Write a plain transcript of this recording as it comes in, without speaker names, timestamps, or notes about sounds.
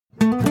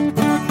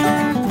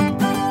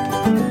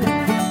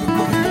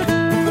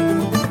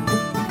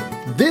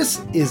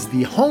This is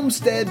the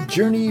Homestead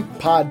Journey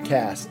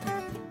Podcast,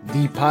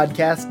 the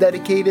podcast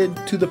dedicated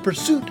to the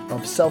pursuit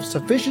of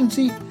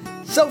self-sufficiency,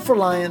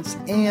 self-reliance,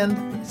 and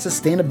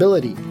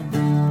sustainability.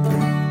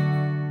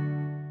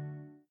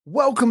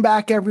 Welcome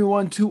back,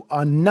 everyone, to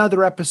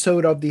another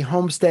episode of the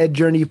Homestead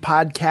Journey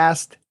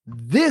Podcast.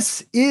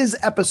 This is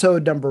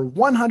episode number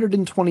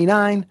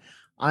 129.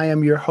 I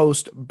am your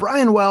host,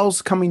 Brian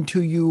Wells, coming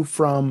to you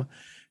from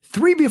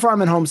 3B Farm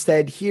and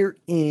Homestead here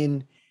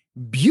in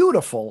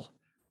beautiful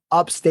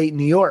upstate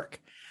New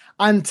York.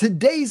 On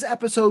today's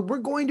episode, we're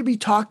going to be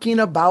talking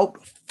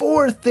about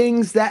 4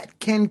 things that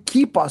can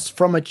keep us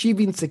from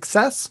achieving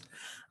success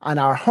on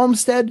our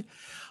homestead.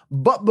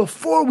 But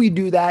before we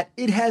do that,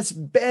 it has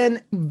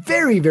been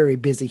very, very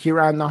busy here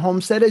on the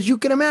homestead. As you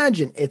can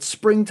imagine, it's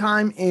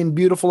springtime in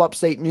beautiful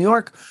upstate New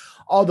York.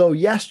 Although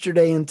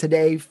yesterday and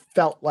today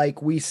felt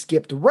like we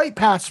skipped right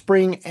past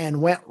spring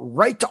and went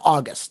right to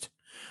August.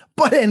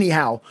 But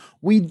anyhow,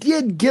 we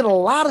did get a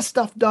lot of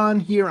stuff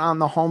done here on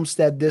the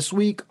homestead this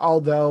week,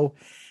 although,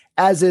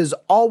 as is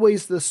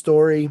always the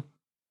story,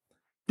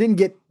 didn't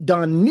get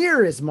done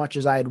near as much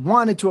as I had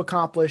wanted to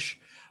accomplish.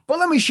 But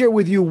let me share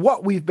with you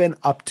what we've been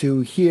up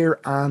to here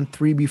on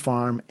 3B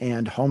Farm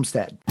and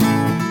Homestead.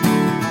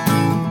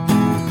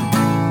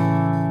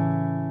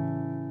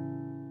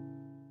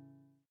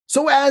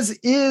 So as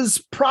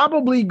is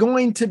probably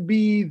going to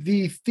be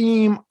the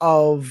theme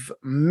of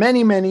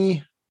many,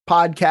 many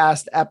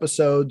podcast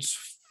episodes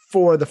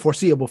for the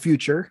foreseeable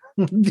future,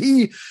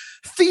 the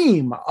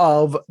theme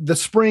of the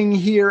spring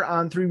here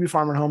on 3B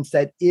Farm and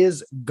Homestead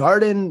is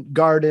garden,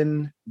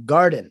 garden,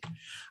 garden.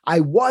 I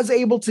was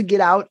able to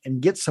get out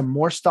and get some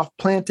more stuff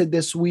planted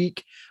this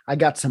week. I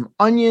got some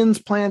onions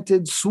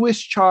planted, Swiss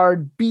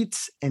chard,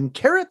 beets, and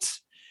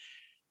carrots.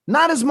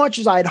 Not as much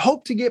as I'd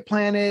hoped to get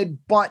planted,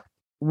 but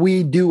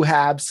we do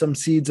have some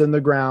seeds in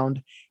the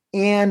ground,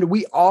 and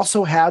we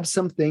also have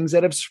some things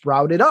that have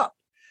sprouted up.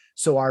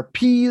 So our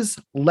peas,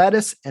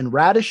 lettuce, and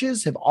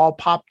radishes have all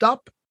popped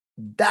up.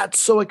 That's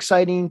so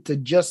exciting to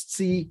just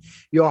see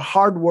your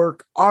hard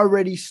work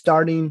already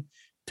starting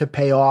to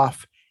pay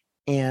off.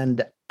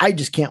 And I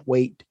just can't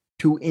wait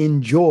to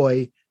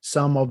enjoy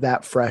some of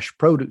that fresh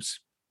produce.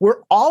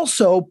 We're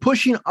also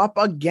pushing up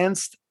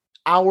against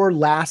our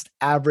last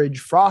average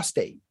frost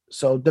date.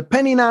 So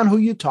depending on who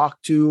you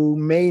talk to,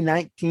 May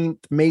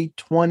 19th, May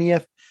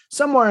 20th,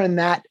 somewhere in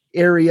that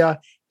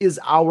area is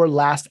our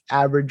last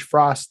average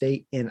frost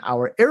date in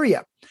our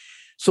area.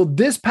 So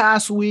this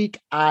past week,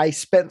 I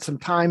spent some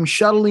time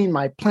shuttling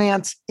my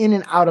plants in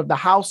and out of the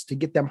house to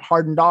get them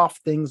hardened off,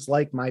 things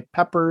like my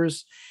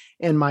peppers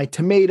and my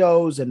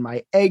tomatoes and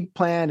my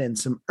eggplant and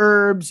some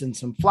herbs and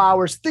some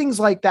flowers, things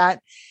like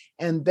that.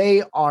 And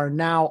they are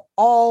now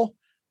all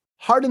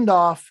hardened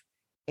off,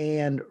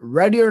 and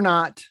ready or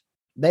not,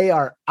 they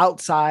are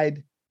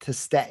outside to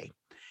stay.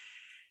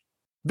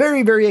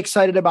 Very, very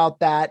excited about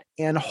that.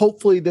 And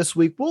hopefully this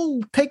week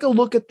we'll take a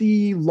look at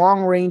the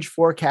long range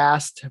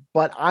forecast,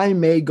 but I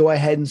may go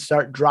ahead and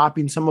start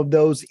dropping some of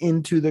those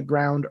into the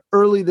ground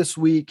early this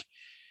week.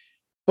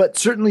 But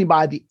certainly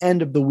by the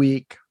end of the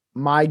week,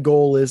 my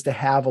goal is to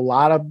have a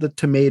lot of the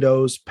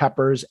tomatoes,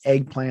 peppers,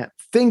 eggplant,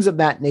 things of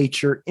that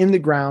nature in the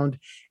ground,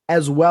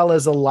 as well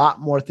as a lot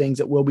more things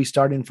that will be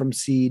starting from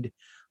seed,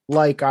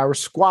 like our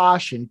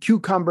squash and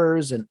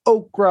cucumbers and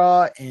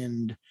okra,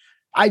 and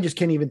I just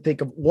can't even think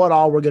of what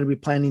all we're going to be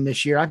planting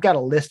this year. I've got a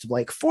list of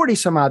like 40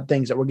 some odd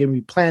things that we're going to be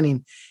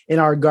planting in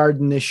our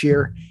garden this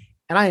year.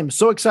 And I am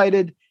so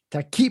excited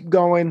to keep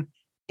going.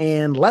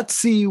 And let's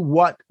see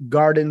what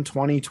Garden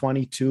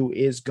 2022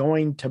 is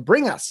going to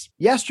bring us.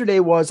 Yesterday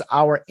was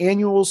our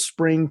annual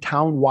spring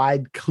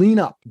townwide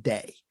cleanup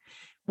day.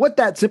 What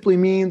that simply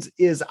means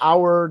is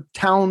our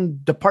town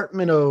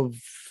Department of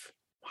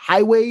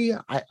Highway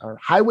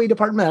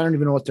Department, I don't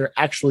even know what they're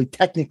actually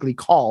technically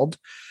called,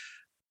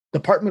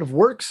 Department of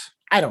Works,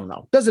 I don't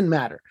know, doesn't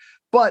matter.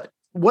 But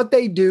what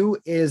they do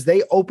is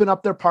they open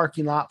up their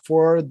parking lot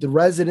for the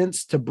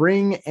residents to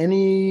bring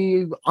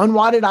any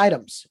unwanted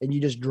items, and you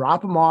just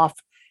drop them off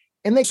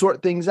and they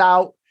sort things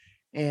out,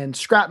 and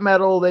scrap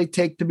metal they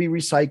take to be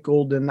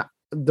recycled, and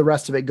the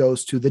rest of it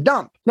goes to the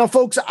dump. Now,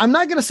 folks, I'm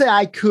not going to say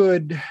I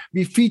could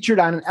be featured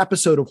on an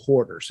episode of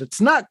Hoarders. It's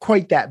not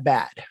quite that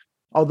bad,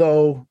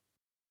 although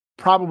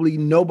probably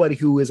nobody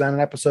who is on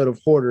an episode of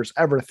Hoarders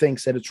ever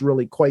thinks that it's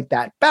really quite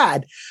that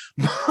bad.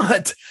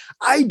 But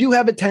I do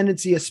have a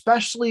tendency,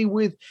 especially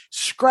with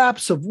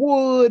scraps of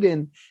wood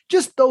and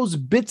just those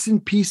bits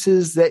and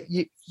pieces that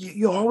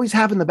you always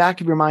have in the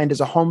back of your mind as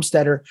a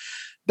homesteader,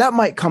 that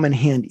might come in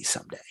handy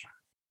someday.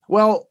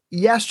 Well,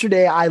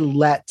 yesterday I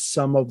let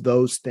some of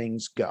those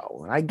things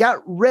go. I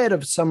got rid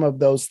of some of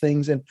those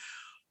things, and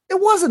it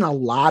wasn't a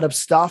lot of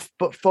stuff,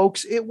 but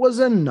folks, it was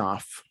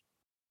enough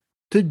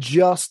to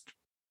just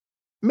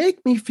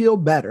make me feel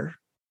better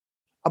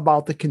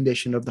about the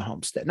condition of the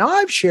homestead. Now,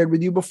 I've shared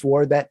with you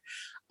before that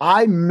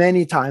I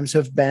many times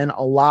have been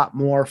a lot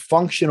more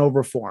function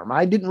over form.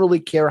 I didn't really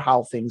care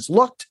how things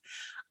looked.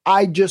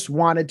 I just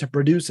wanted to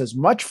produce as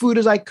much food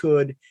as I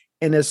could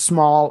in as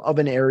small of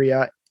an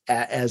area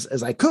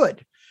as I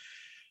could.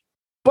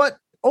 But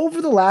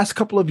over the last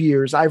couple of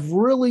years, I've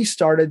really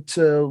started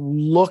to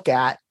look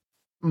at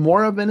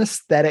more of an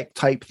aesthetic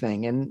type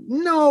thing. And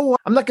no,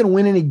 I'm not going to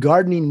win any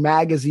gardening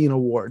magazine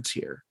awards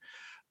here,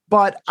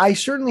 but I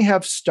certainly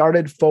have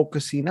started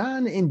focusing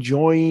on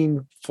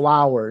enjoying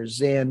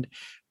flowers and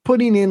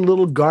putting in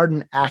little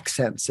garden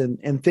accents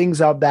and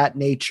things of that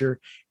nature.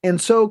 And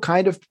so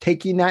kind of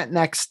taking that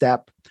next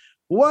step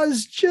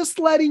was just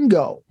letting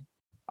go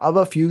of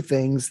a few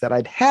things that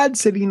I'd had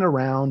sitting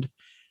around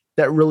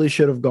that really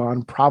should have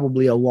gone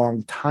probably a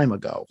long time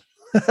ago.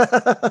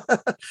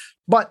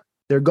 But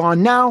they're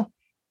gone now,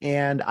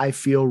 and I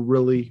feel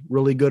really,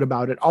 really good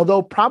about it.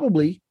 Although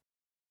probably,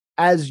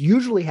 as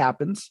usually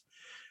happens,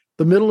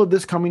 the middle of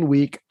this coming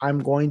week, I'm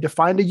going to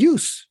find a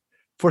use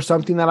for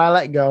something that I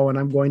let go, and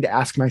I'm going to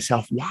ask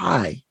myself,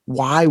 why?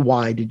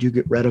 Why did you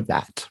get rid of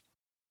that?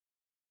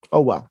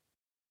 Oh, well,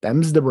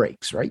 them's the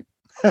breaks, right?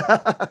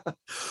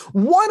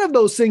 One of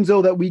those things,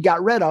 though, that we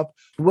got rid of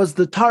was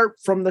the tarp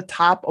from the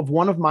top of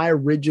one of my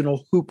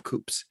original hoop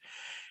coops.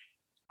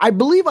 I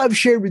believe I've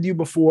shared with you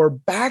before,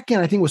 back in,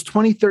 I think it was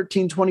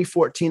 2013,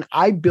 2014,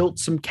 I built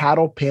some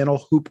cattle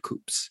panel hoop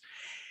coops.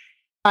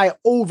 I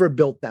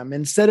overbuilt them.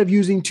 Instead of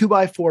using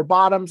 2x4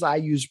 bottoms, I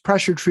used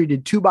pressure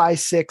treated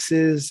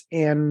 2x6s,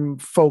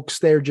 and folks,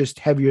 they're just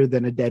heavier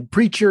than a dead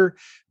preacher.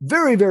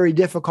 Very, very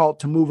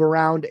difficult to move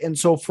around. And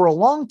so for a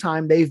long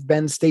time, they've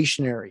been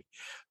stationary.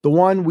 The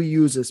one we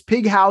use as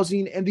pig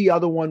housing, and the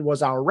other one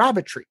was our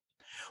rabbitry.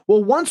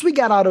 Well, once we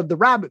got out of the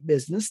rabbit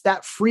business,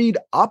 that freed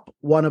up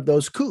one of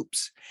those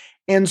coops.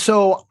 And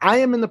so I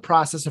am in the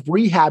process of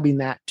rehabbing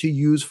that to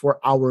use for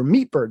our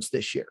meat birds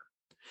this year.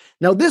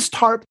 Now, this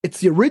tarp, it's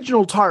the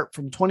original tarp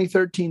from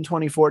 2013,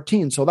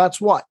 2014. So that's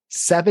what,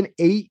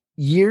 7-8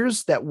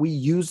 years that we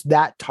used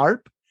that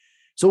tarp.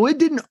 So it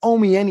didn't owe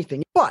me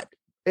anything, but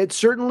it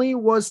certainly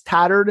was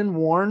tattered and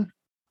worn,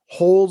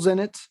 holes in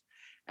it.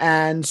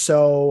 And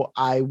so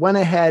I went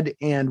ahead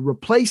and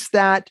replaced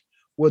that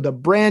with a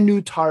brand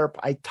new tarp.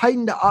 I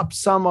tightened up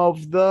some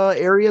of the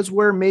areas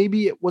where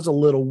maybe it was a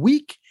little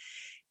weak.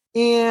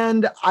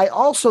 And I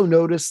also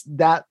noticed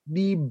that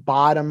the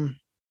bottom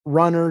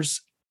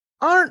runners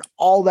aren't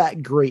all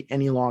that great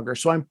any longer.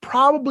 So I'm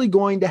probably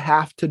going to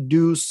have to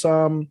do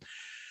some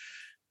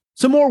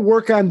more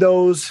work on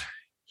those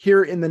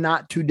here in the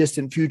not too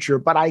distant future.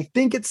 But I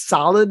think it's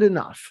solid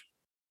enough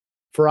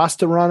for us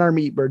to run our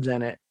meat birds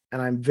in it.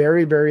 And I'm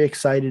very, very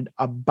excited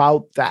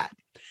about that.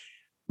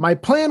 My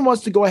plan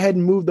was to go ahead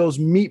and move those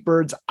meat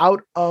birds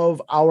out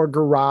of our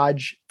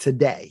garage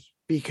today,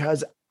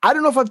 because I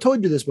don't know if I've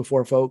told you this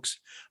before, folks,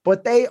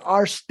 but they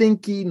are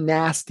stinky,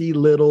 nasty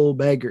little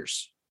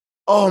beggars.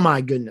 Oh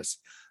my goodness.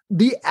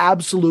 The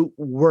absolute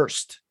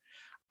worst.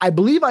 I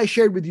believe I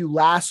shared with you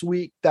last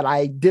week that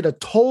I did a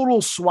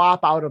total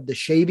swap out of the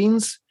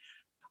shavings.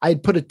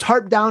 I'd put a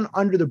tarp down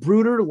under the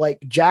brooder like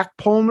Jack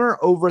Polner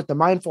over at the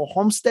Mindful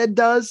Homestead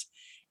does.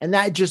 And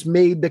that just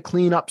made the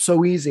cleanup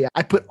so easy.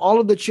 I put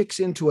all of the chicks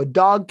into a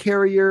dog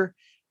carrier.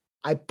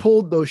 I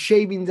pulled those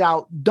shavings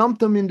out, dumped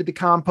them into the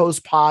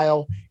compost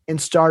pile,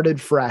 and started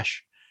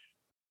fresh.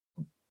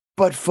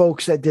 But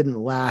folks, that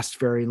didn't last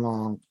very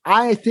long.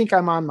 I think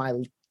I'm on my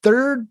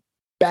third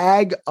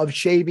bag of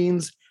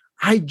shavings.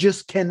 I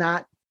just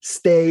cannot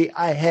stay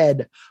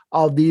ahead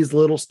of these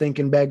little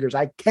stinking beggars.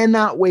 I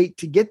cannot wait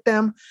to get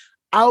them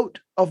out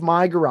of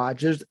my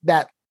garage. There's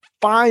that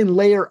fine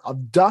layer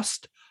of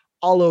dust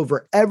all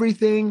over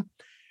everything.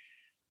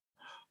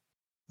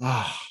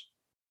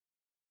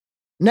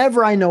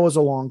 Never, I know, is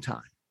a long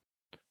time,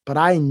 but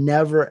I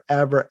never,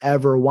 ever,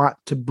 ever want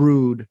to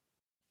brood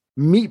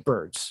meat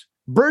birds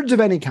of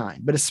any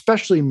kind, but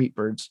especially meat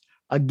birds,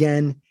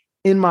 again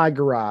in my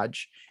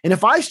garage. And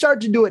if I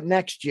start to do it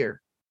next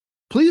year,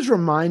 please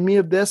remind me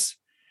of this.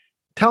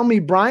 Tell me,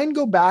 Brian,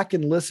 go back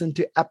and listen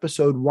to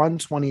episode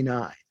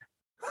 129.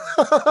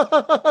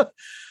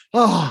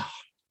 Oh,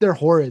 they're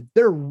horrid.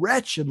 They're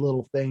wretched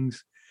little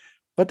things,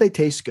 but they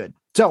taste good.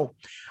 So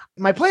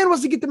my plan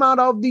was to get them out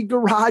of the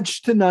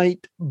garage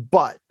tonight,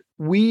 but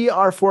we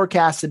are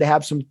forecasted to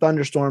have some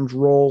thunderstorms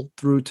roll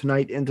through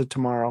tonight into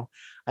tomorrow.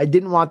 I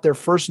didn't want their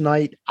first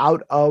night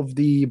out of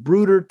the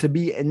brooder to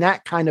be in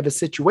that kind of a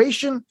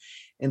situation.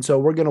 And so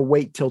we're going to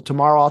wait till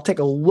tomorrow. I'll take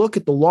a look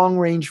at the long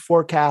range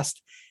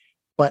forecast,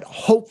 but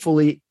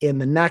hopefully in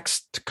the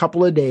next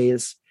couple of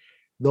days,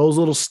 those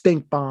little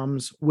stink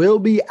bombs will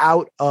be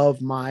out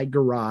of my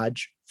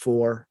garage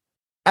forever.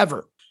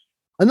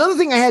 Another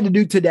thing I had to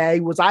do today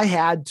was I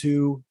had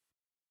to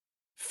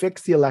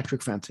fix the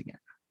electric fence again.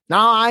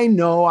 Now I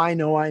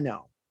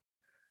know.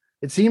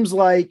 It seems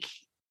like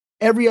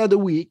every other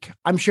week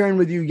I'm sharing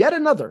with you yet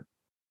another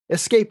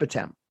escape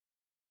attempt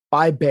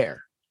by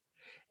Bear.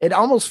 It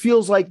almost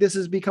feels like this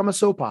has become a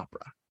soap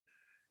opera.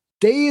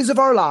 Days of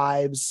Our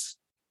Lives,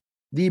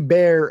 the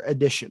Bear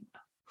edition.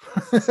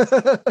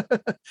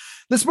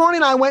 This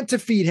morning I went to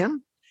feed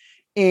him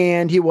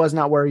and he was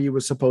not where he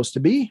was supposed to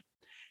be.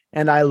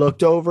 And I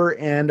looked over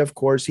and of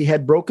course he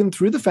had broken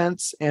through the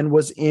fence and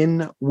was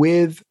in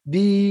with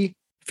the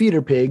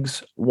feeder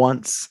pigs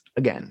once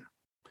again.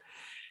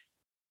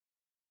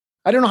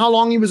 I don't know how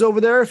long he was over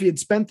there, if he had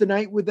spent the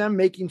night with them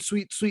making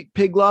sweet, sweet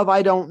pig love.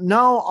 I don't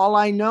know. All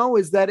I know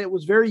is that it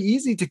was very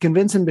easy to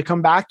convince him to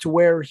come back to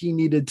where he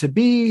needed to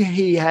be.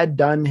 He had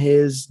done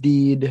his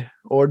deed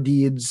or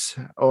deeds,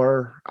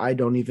 or I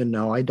don't even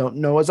know. I don't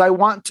know as I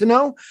want to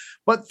know,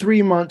 but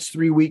 3 months,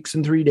 3 weeks,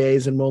 and 3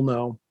 days, and we'll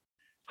know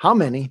how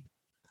many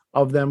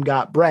of them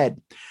got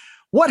bred.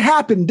 What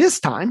happened this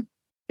time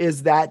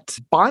is that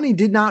Bonnie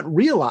did not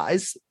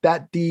realize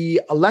that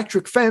the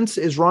electric fence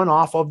is run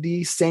off of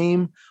the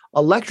same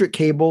electric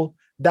cable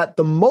that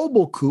the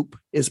mobile coop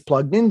is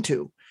plugged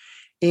into.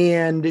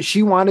 And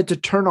she wanted to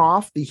turn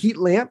off the heat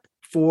lamp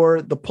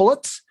for the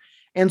pullets.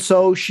 And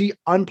so she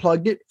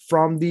unplugged it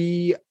from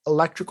the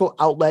electrical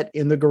outlet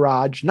in the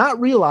garage, not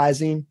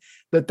realizing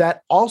that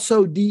that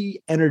also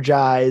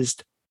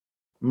de-energized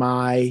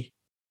my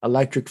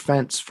electric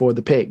fence for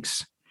the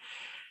pigs.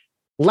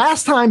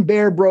 Last time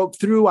Bear broke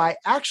through, I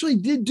actually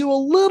did do a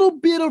little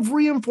bit of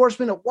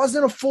reinforcement. It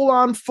wasn't a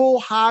full-on full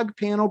hog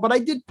panel, but I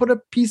did put a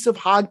piece of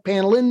hog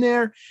panel in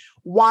there,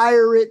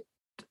 wire it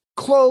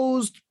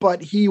closed,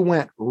 but he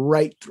went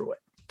right through it.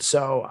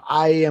 So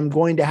I am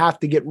going to have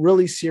to get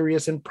really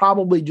serious and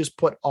probably just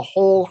put a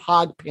whole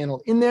hog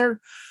panel in there.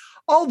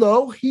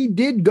 Although he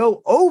did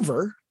go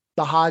over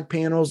the hog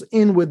panels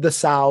in with the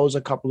sows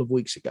a couple of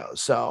weeks ago.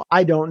 So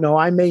I don't know.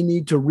 I may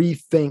need to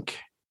rethink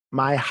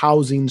my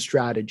housing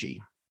strategy.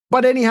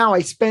 But anyhow,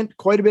 I spent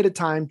quite a bit of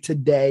time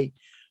today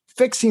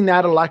fixing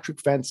that electric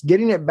fence,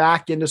 getting it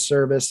back into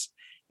service,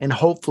 and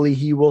hopefully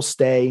he will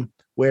stay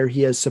where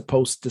he is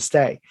supposed to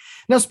stay.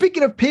 Now,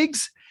 speaking of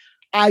pigs,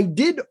 I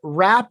did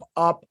wrap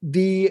up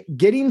the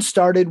Getting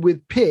Started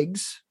with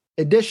Pigs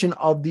edition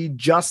of the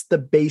Just the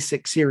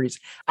Basics series.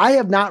 I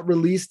have not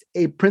released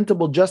a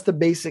printable Just the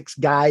Basics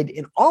guide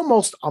in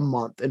almost a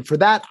month. And for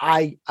that,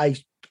 I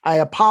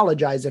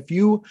apologize. If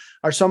you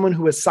are someone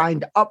who has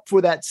signed up for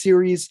that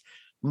series,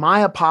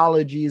 my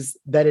apologies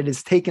that it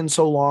has taken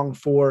so long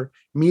for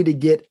me to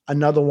get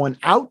another one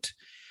out.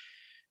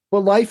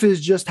 But life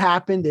has just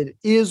happened. It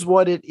is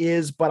what it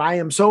is. But I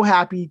am so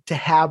happy to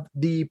have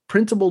the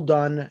printable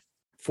done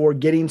for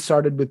Getting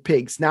Started with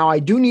Pigs. Now, I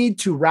do need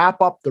to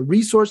wrap up the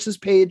resources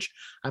page.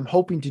 I'm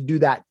hoping to do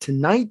that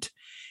tonight.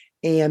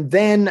 And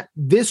then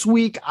this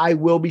week, I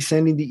will be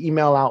sending the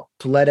email out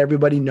to let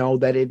everybody know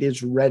that it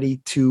is ready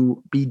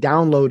to be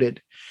downloaded.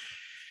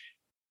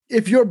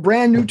 If you're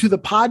brand new to the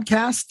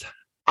podcast,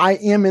 I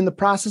am in the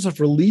process of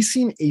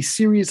releasing a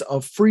series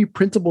of free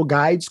printable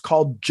guides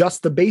called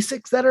Just the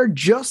Basics that are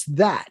just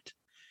that.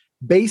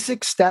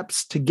 Basic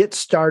steps to get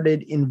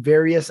started in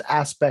various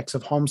aspects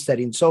of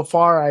homesteading. So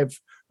far, I've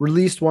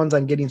released ones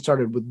on getting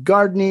started with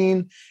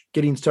gardening,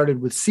 getting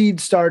started with seed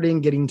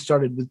starting, getting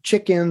started with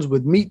chickens,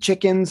 with meat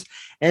chickens,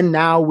 and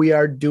now we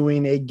are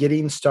doing a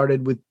getting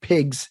started with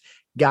pigs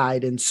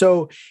guide. And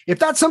so if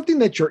that's something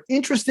that you're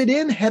interested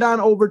in, head on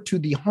over to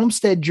the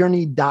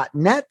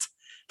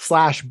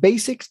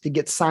homesteadjourney.net/basics to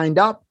get signed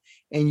up,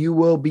 and you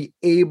will be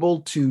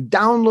able to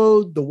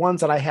download the ones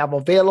that I have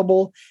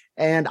available.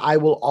 And I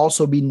will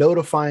also be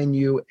notifying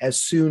you as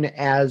soon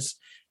as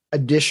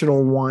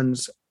additional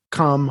ones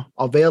come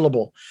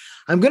available.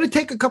 I'm going to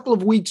take a couple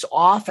of weeks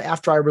off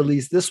after I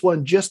release this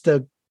one just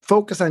to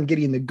focus on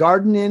getting the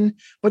garden in,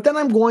 but then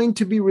I'm going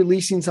to be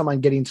releasing some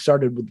on getting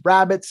started with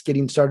rabbits,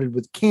 getting started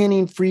with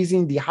canning,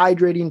 freezing,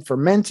 dehydrating,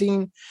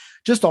 fermenting,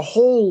 just a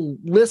whole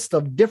list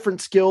of different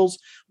skills.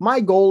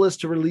 My goal is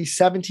to release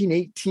 17,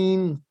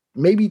 18,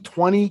 maybe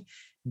 20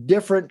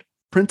 different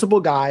printable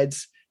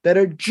guides that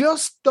are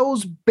just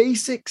those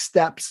basic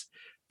steps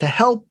to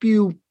help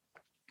you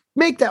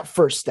make that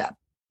first step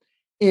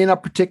in a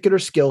particular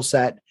skill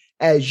set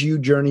as you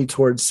journey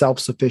towards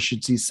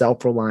self-sufficiency,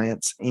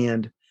 self-reliance,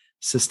 and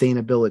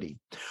sustainability.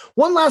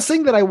 One last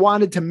thing that I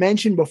wanted to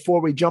mention before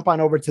we jump on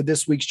over to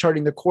this week's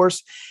Charting the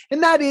Course,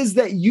 and that is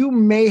that you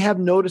may have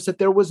noticed that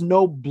there was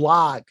no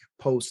blog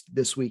post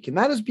this week. And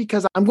that is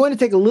because I'm going to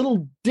take a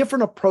little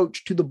different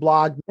approach to the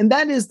blog. And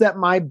that is that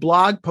my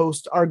blog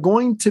posts are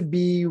going to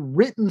be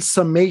written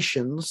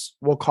summations,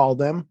 we'll call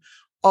them,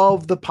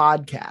 of the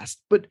podcast,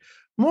 but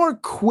more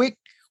quick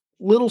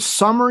little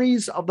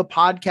summaries of the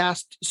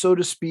podcast, so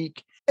to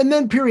speak. And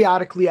then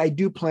periodically, I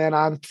do plan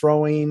on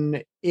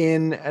throwing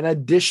in an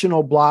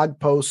additional blog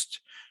post,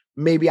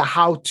 maybe a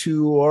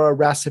how-to or a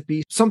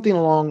recipe, something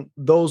along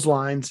those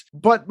lines.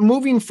 But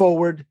moving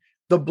forward,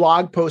 the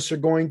blog posts are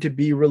going to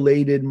be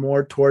related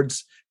more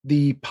towards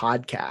the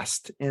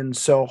podcast. And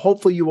so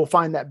hopefully you will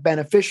find that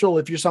beneficial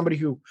if you're somebody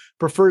who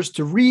prefers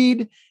to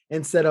read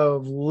instead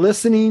of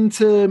listening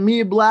to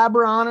me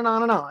blabber on and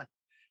on and on.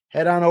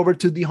 Head on over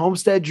to the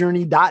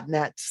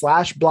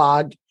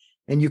homesteadjourney.net/blog,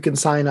 and you can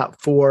sign up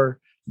for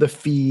the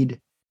feed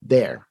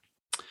there.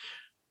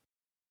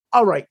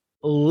 All right,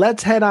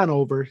 let's head on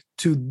over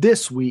to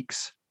this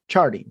week's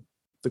Charting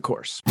the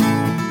Course.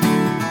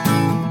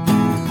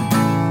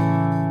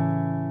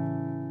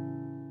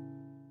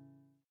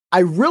 I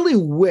really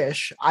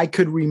wish I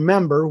could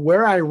remember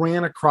where I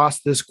ran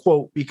across this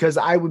quote, because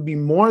I would be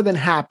more than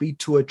happy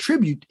to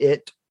attribute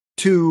it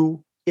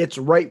to its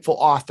rightful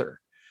author.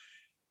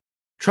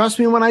 Trust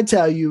me when I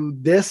tell you,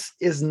 this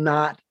is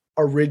not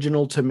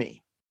original to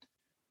me.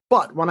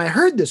 But when I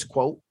heard this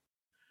quote,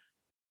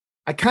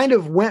 I kind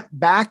of went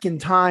back in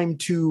time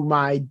to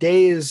my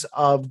days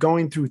of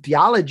going through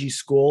theology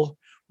school.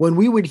 When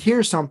we would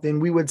hear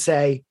something, we would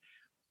say,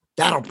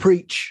 "That'll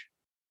preach."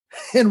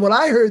 And when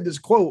I heard this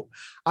quote,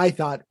 I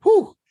thought,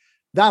 whew,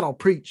 that'll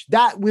preach.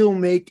 That will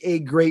make a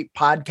great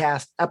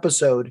podcast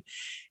episode.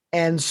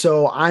 And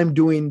so I'm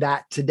doing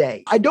that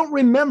today. I don't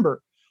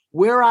remember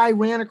where I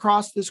ran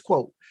across this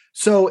quote.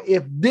 So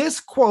if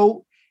this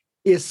quote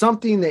is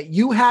something that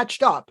you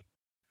hatched up,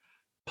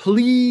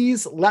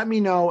 please let me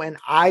know and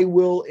I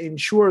will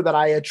ensure that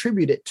I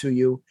attribute it to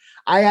you.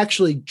 I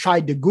actually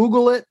tried to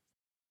Google it.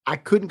 I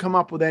couldn't come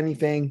up with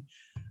anything,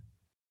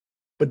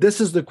 but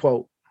this is the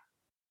quote.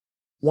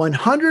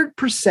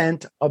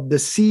 100% of the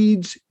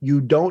seeds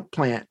you don't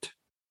plant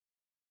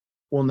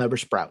will never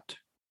sprout.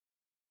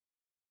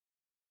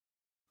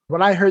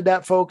 When I heard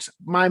that, folks,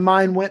 my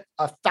mind went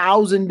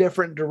 1,000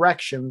 different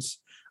directions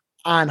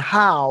on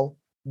how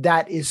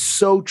that is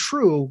so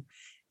true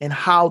and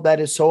how that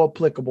is so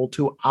applicable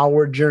to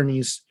our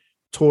journeys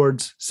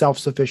towards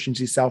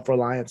self-sufficiency,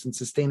 self-reliance, and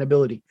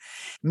sustainability.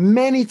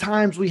 Many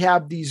times we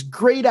have these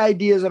great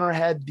ideas in our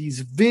head, these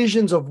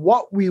visions of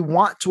what we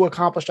want to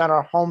accomplish on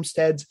our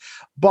homesteads,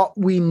 but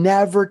we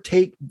never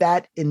take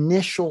that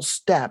initial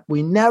step.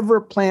 We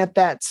never plant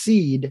that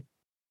seed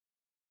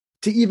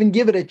to even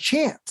give it a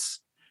chance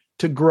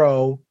to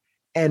grow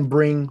and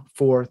bring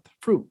forth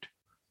fruit.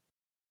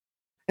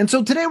 And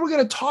so today we're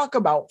going to talk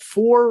about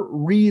 4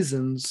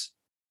 reasons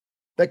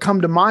that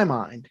come to my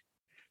mind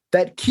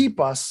that keep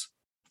us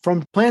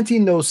from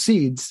planting those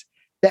seeds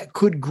that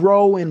could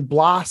grow and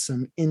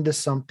blossom into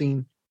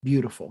something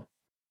beautiful.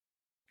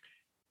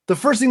 The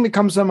first thing that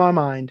comes to my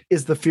mind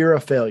is the fear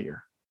of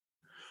failure.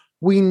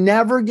 We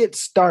never get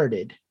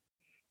started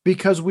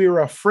because we're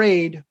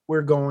afraid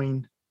we're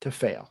going to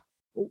fail.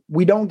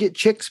 We don't get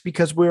chicks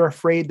because we're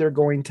afraid they're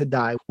going to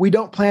die. We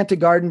don't plant a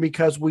garden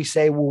because we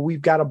say, well,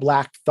 we've got a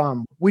black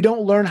thumb. We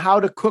don't learn how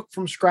to cook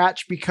from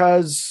scratch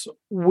because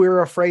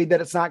we're afraid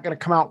that it's not going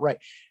to come out right.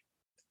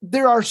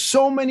 There are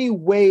so many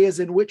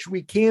ways in which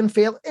we can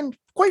fail. And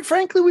quite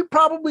frankly, we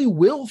probably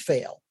will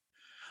fail.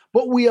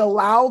 But we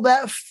allow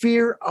that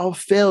fear of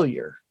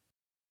failure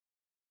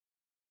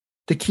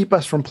to keep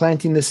us from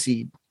planting the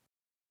seed,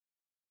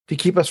 to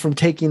keep us from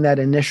taking that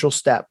initial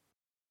step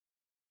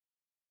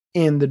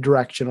in the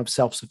direction of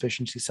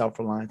self-sufficiency,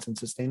 self-reliance, and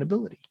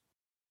sustainability.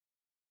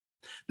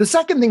 The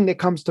second thing that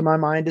comes to my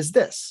mind is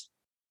this.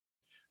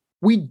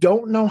 We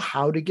don't know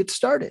how to get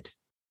started.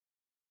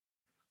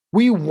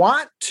 We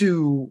want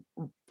to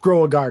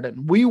grow a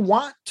garden. We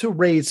want to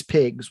raise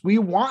pigs. We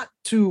want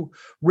to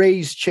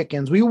raise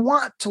chickens. We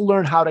want to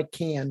learn how to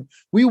can.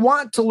 We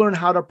want to learn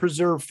how to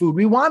preserve food.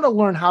 We want to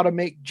learn how to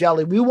make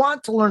jelly. We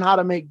want to learn how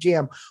to make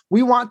jam.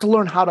 We want to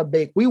learn how to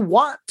bake. We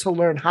want to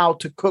learn how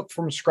to cook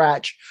from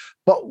scratch,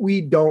 but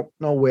we don't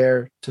know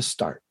where to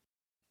start.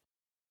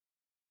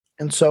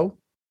 And so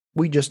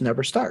we just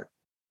never start.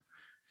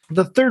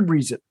 The third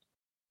reason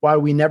why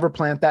we never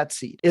plant that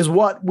seed is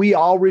what we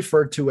all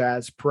refer to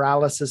as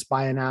paralysis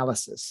by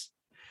analysis.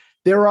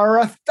 There are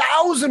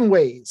 1,000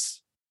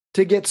 ways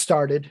to get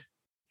started.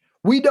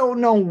 We don't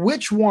know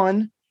which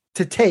one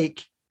to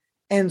take,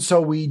 and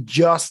so we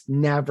just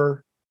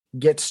never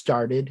get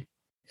started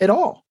at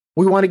all.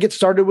 We want to get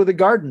started with a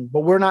garden,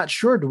 but we're not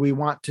sure. Do we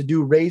want to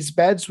do raised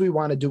beds? Do we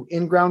want to do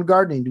in-ground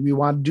gardening? Do we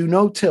want to do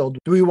no-till?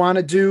 Do we want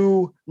to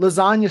do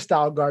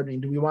lasagna-style gardening?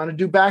 Do we want to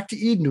do back to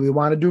Eden? Do we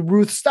want to do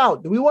Ruth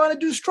Stout? Do we want to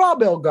do straw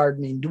bale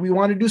gardening? Do we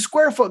want to do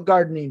square foot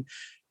gardening?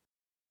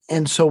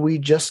 And so we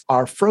just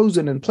are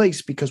frozen in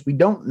place because we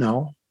don't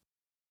know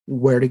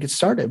where to get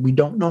started. We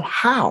don't know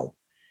how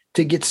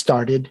to get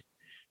started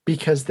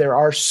because there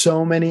are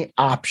so many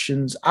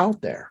options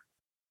out there.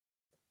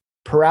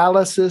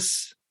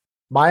 Paralysis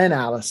by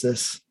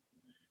analysis,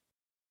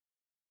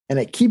 and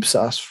it keeps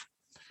us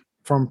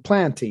from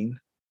planting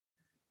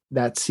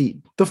that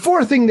seed. The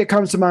fourth thing that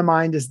comes to my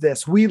mind is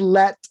this. We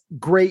let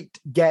great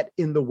get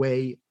in the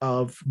way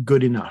of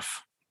good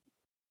enough.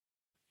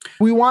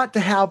 We want to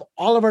have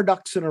all of our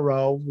ducks in a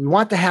row. We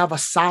want to have a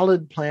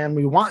solid plan.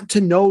 We want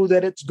to know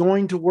that it's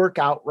going to work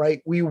out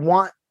right. We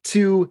want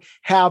to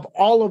have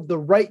all of the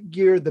right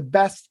gear, the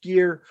best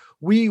gear.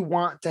 We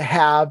want to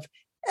have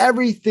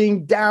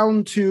everything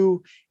down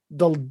to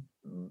the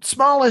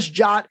smallest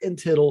jot and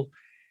tittle.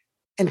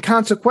 And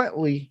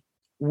consequently,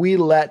 we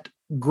let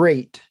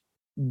great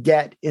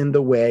get in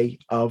the way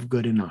of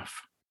good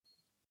enough.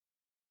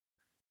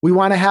 We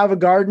want to have a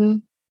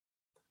garden,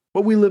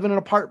 but we live in an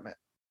apartment.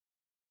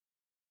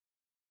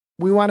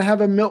 We want to have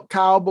a milk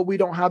cow, but we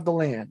don't have the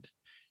land.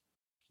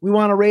 We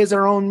want to raise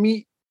our own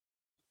meat,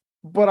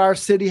 but our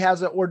city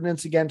has an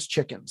ordinance against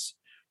chickens.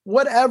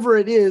 Whatever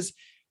it is,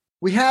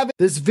 we have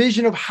this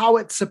vision of how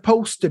it's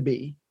supposed to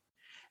be.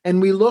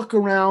 And we look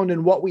around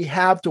and what we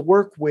have to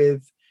work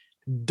with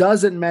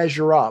doesn't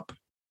measure up.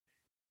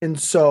 And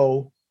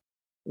so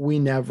we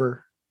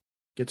never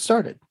get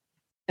started.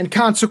 And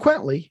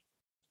consequently,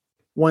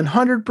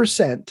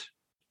 100%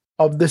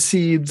 of the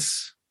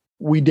seeds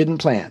we didn't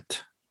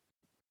plant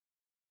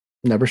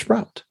never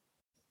sprout.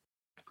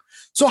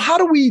 So how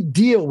do we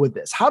deal with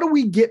this? How do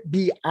we get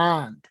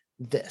beyond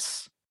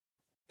this?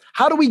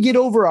 How do we get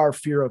over our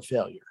fear of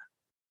failure?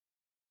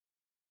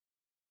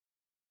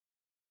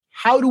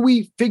 How do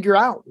we figure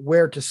out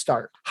where to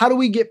start? How do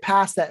we get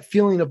past that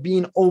feeling of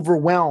being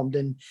overwhelmed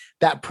and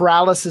that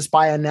paralysis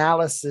by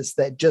analysis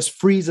that just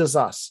freezes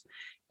us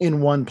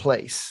in one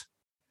place?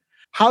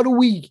 How do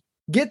we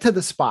get to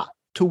the spot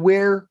to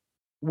where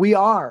we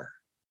are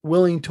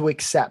willing to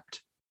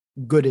accept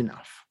good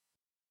enough?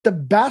 The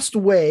best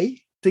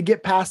way to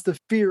get past the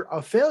fear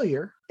of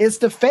failure is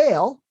to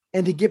fail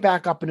and to get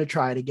back up and to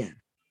try it again.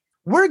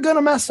 We're going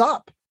to mess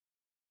up.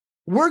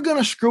 We're going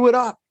to screw it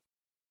up.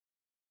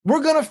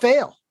 We're going to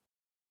fail.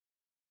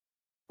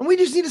 And we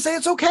just need to say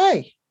it's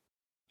okay.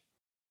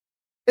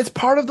 It's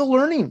part of the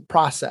learning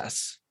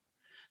process.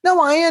 Now,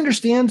 I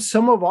understand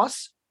some of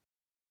us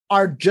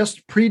are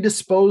just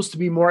predisposed to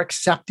be more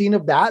accepting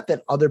of that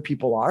than other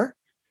people are.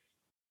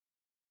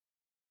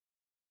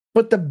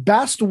 But the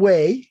best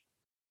way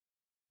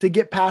to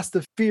get past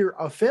the fear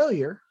of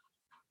failure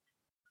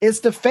is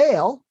to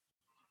fail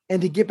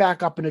and to get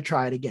back up and to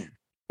try it again.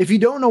 If you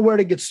don't know where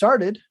to get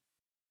started,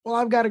 well,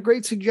 I've got a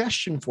great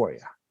suggestion for you.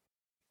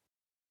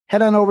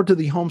 Head on over to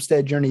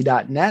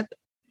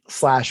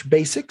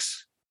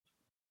thehomesteadjourney.net/basics.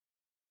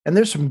 And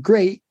there's some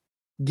great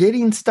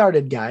getting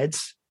started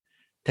guides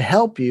to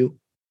help you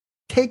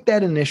take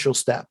that initial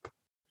step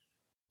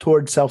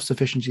towards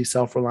self-sufficiency,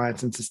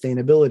 self-reliance, and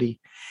sustainability.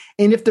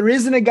 And if there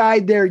isn't a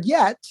guide there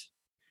yet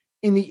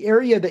in the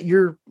area that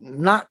you're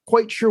not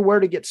quite sure where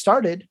to get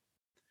started,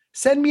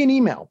 send me an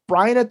email,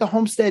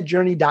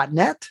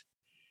 brian@thehomesteadjourney.net.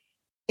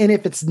 And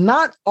if it's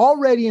not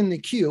already in the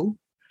queue,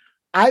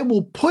 I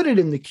will put it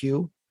in the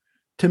queue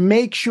to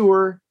make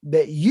sure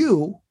that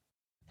you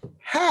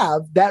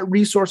have that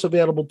resource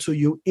available to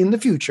you in the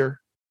future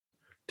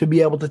to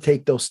be able to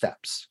take those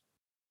steps.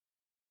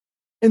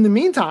 In the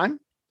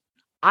meantime,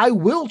 I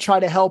will try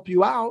to help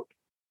you out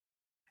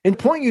and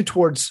point you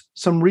towards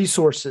some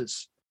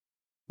resources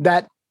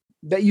that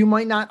you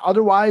might not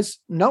otherwise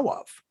know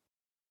of.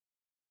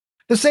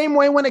 The same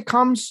way when it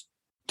comes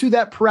to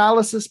that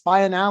paralysis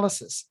by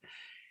analysis.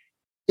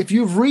 If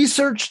you've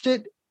researched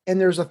it and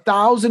there's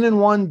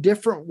 1,001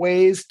 different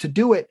ways to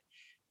do it,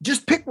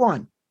 just pick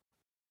one.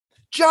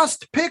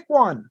 Just pick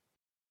one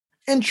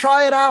and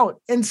try it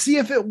out and see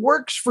if it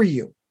works for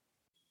you.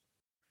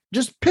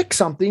 Just pick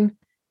something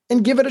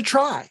and give it a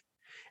try.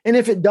 And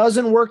if it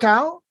doesn't work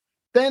out,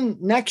 then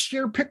next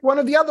year pick one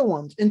of the other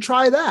ones and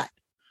try that.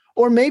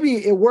 Or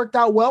maybe it worked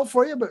out well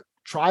for you, but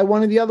try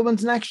one of the other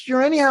ones next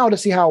year anyhow to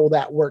see how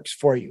that works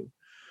for you.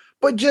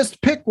 But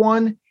just pick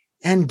one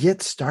and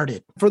get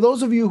started. For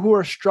those of you who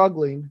are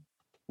struggling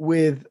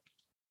with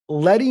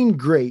letting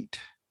great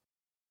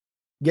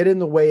get in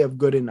the way of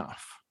good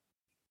enough,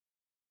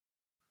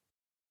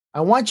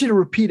 I want you to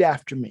repeat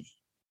after me.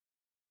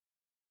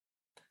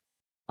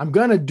 I'm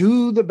going to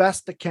do the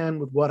best I can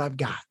with what I've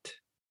got.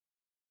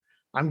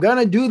 I'm going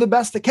to do the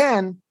best I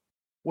can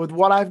with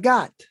what I've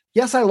got.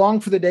 Yes, I long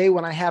for the day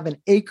when I have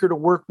an acre to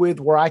work with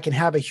where I can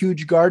have a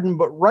huge garden,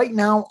 but right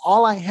now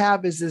all I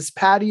have is this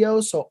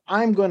patio, so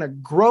I'm going to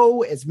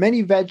grow as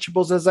many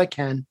vegetables as I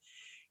can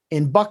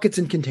in buckets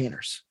and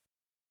containers.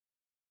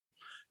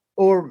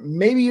 Or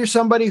maybe you're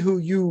somebody who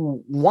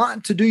you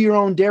want to do your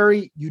own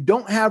dairy, you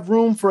don't have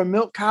room for a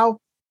milk cow,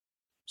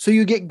 so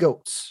you get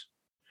goats.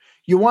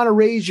 You want to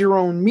raise your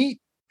own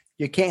meat,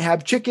 you can't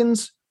have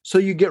chickens, so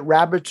you get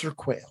rabbits or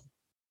quail.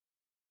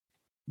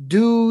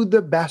 Do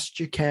the best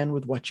you can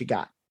with what you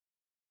got.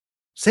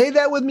 Say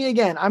that with me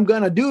again. I'm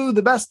going to do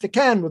the best I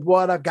can with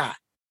what I've got.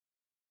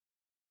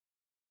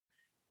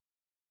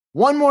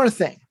 One more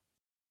thing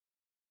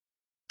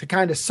to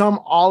kind of sum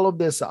all of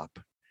this up.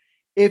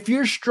 If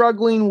you're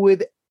struggling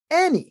with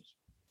any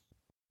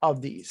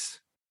of these,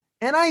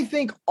 and I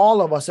think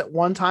all of us at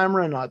one time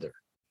or another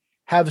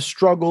have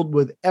struggled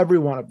with every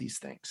one of these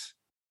things.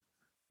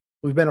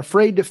 We've been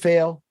afraid to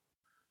fail,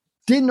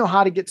 didn't know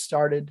how to get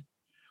started.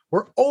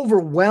 We're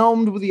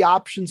overwhelmed with the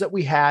options that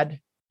we had,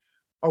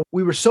 or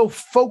we were so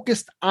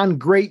focused on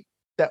great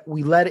that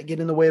we let it get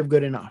in the way of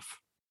good enough.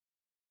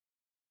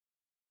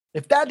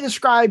 If that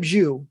describes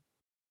you,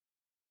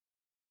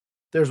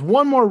 there's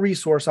one more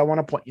resource I want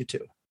to point you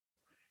to,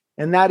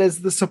 and that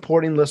is the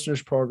supporting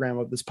listeners program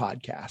of this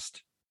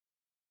podcast.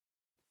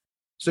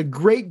 It's a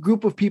great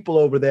group of people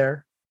over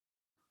there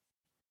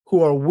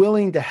who are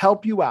willing to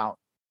help you out,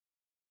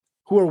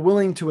 who are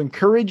willing to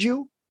encourage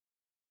you,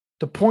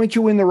 to point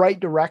you in the right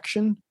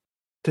direction,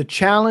 to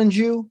challenge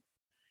you,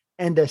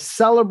 and to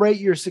celebrate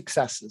your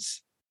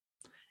successes.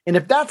 And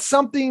if that's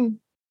something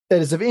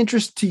that is of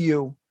interest to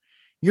you,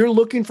 you're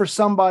looking for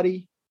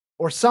somebody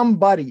or some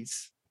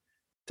buddies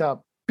to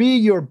be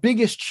your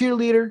biggest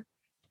cheerleader,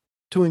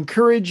 to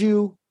encourage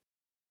you,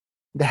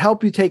 to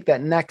help you take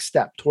that next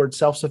step towards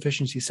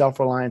self-sufficiency,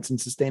 self-reliance, and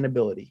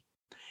sustainability.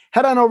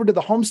 Head on over to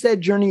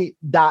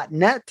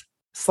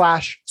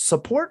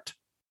thehomesteadjourney.net/support.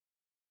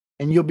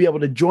 And you'll be able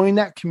to join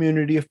that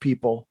community of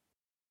people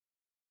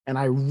And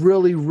I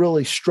really,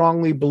 really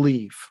strongly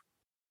believe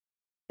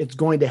it's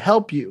going to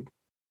help you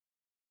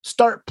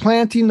start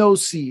planting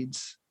those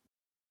seeds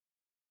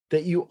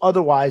that you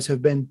otherwise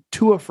have been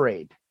too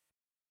afraid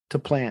to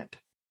plant.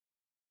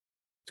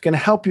 It's going to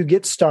help you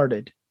get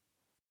started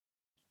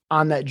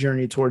on that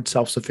journey towards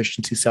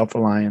self-sufficiency,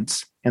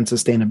 self-reliance, and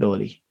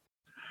sustainability.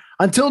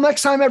 Until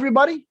next time,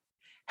 everybody,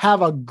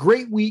 have a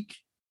great week.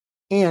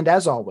 And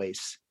as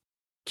always,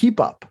 keep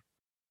up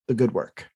the good work.